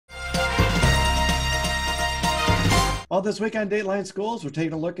Well, this week on Dateline Schools, we're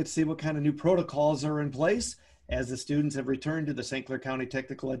taking a look at see what kind of new protocols are in place as the students have returned to the St. Clair County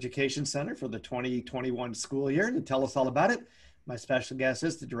Technical Education Center for the 2021 school year. And to tell us all about it, my special guest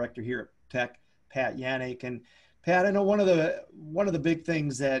is the director here at Tech, Pat Yanik. And Pat, I know one of the big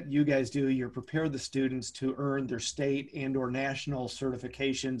things that you guys do, you prepare the students to earn their state and or national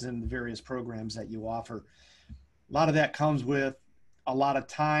certifications in the various programs that you offer. A lot of that comes with a lot of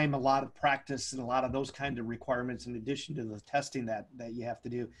time, a lot of practice, and a lot of those kind of requirements in addition to the testing that you have to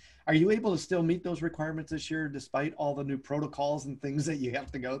do. Are you able to still meet those requirements this year despite all the new protocols and things that you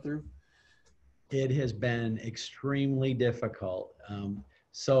have to go through? It has been extremely difficult.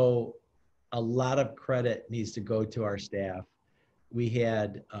 So a lot of credit needs to go to our staff. We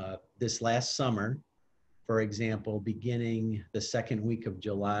had this last summer, for example, beginning the second week of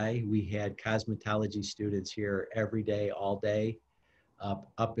July, we had cosmetology students here every day, all day,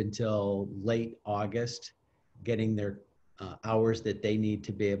 up until late August, getting their hours that they need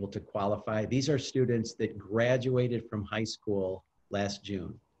to be able to qualify. These are students that graduated from high school last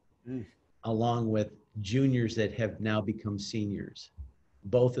June, along with juniors that have now become seniors.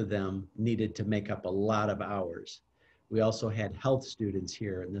 Both of them needed to make up a lot of hours. We also had health students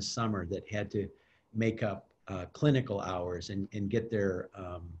here in the summer that had to make up clinical hours and get their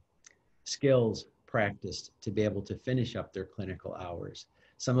skills practiced to be able to finish up their clinical hours.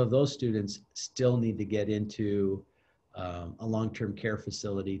 Some of those students still need to get into a long-term care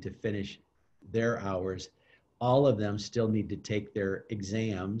facility to finish their hours. All of them still need to take their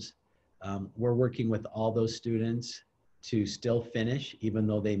exams. We're working with all those students to still finish, even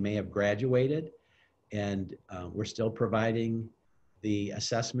though they may have graduated. And we're still providing the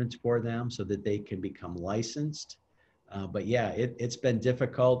assessments for them so that they can become licensed. But yeah, it's been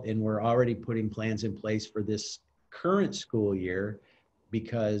difficult, and we're already putting plans in place for this current school year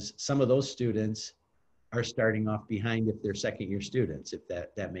because some of those students are starting off behind if they're second-year students, if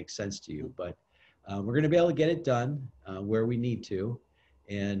that makes sense to you. But we're going to be able to get it done where we need to.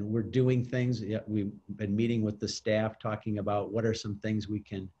 And we're doing things. We've been meeting with the staff, talking about what are some things we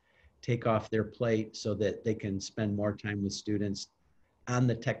can take off their plate so that they can spend more time with students on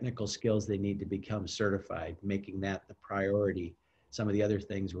the technical skills they need to become certified, making that the priority. Some of the other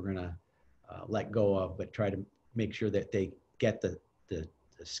things we're going to let go of, but try to make sure that they get the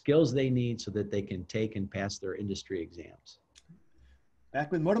skills they need so that they can take and pass their industry exams.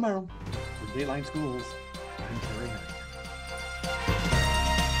 Back with more tomorrow with Dateline Schools. I'm Terry.